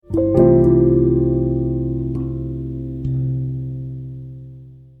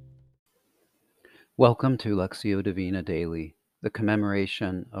Welcome to Lectio Divina Daily, the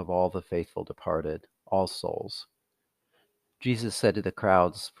commemoration of all the faithful departed, all souls. Jesus said to the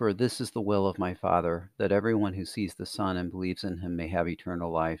crowds, "For this is the will of my Father, that everyone who sees the Son and believes in him may have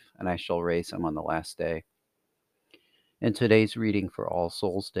eternal life, and I shall raise him on the last day." In today's reading for All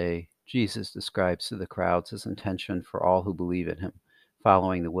Souls Day, Jesus describes to the crowds his intention for all who believe in him,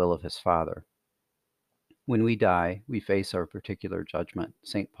 following the will of his Father. When we die, we face our particular judgment.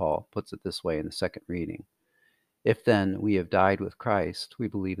 St. Paul puts it this way in the second reading. If then we have died with Christ, we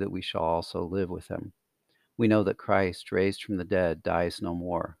believe that we shall also live with him. We know that Christ, raised from the dead, dies no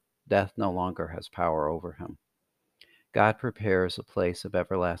more. Death no longer has power over him. God prepares a place of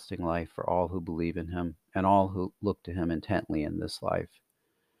everlasting life for all who believe in him and all who look to him intently in this life.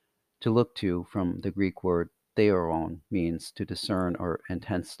 To look to, from the Greek word theoron, means to discern or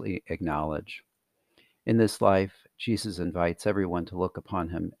intensely acknowledge. In this life, Jesus invites everyone to look upon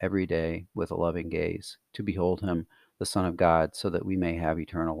him every day with a loving gaze, to behold him, the Son of God, so that we may have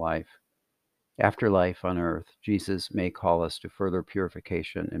eternal life. After life on earth, Jesus may call us to further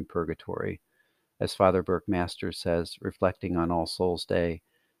purification in purgatory. As Father Burke Master says, reflecting on All Souls Day,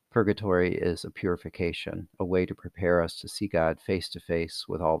 purgatory is a purification, a way to prepare us to see God face to face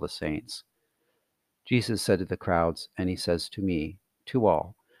with all the saints. Jesus said to the crowds, and he says to me, to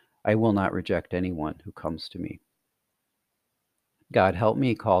all, I will not reject anyone who comes to me. God, help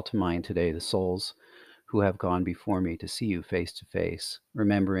me call to mind today the souls who have gone before me to see you face to face,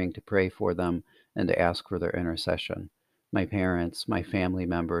 remembering to pray for them and to ask for their intercession. My parents, my family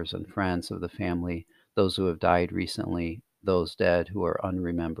members and friends of the family, those who have died recently, those dead who are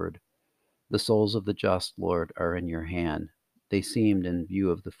unremembered. The souls of the just, Lord, are in your hand. They seemed, in view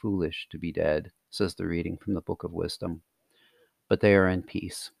of the foolish, to be dead, says the reading from the Book of Wisdom, but they are in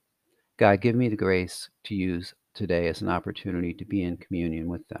peace. God, give me the grace to use today as an opportunity to be in communion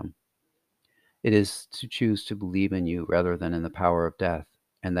with them. It is to choose to believe in you rather than in the power of death,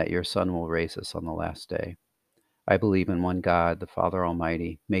 and that your Son will raise us on the last day. I believe in one God, the Father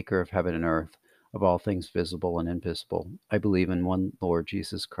Almighty, maker of heaven and earth, of all things visible and invisible. I believe in one Lord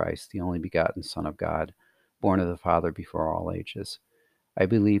Jesus Christ, the only begotten Son of God, born of the Father before all ages. I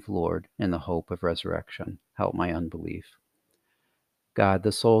believe, Lord, in the hope of resurrection. Help my unbelief. God,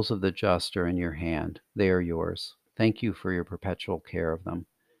 the souls of the just are in your hand. They are yours. Thank you for your perpetual care of them.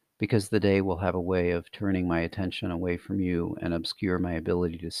 Because the day will have a way of turning my attention away from you and obscure my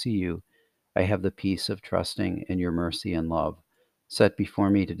ability to see you, I have the peace of trusting in your mercy and love. Set before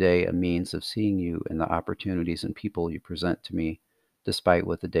me today a means of seeing you in the opportunities and people you present to me, despite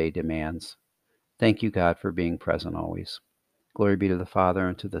what the day demands. Thank you, God, for being present always. Glory be to the Father,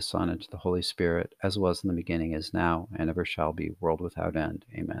 and to the Son, and to the Holy Spirit, as was in the beginning, is now, and ever shall be, world without end.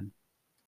 Amen.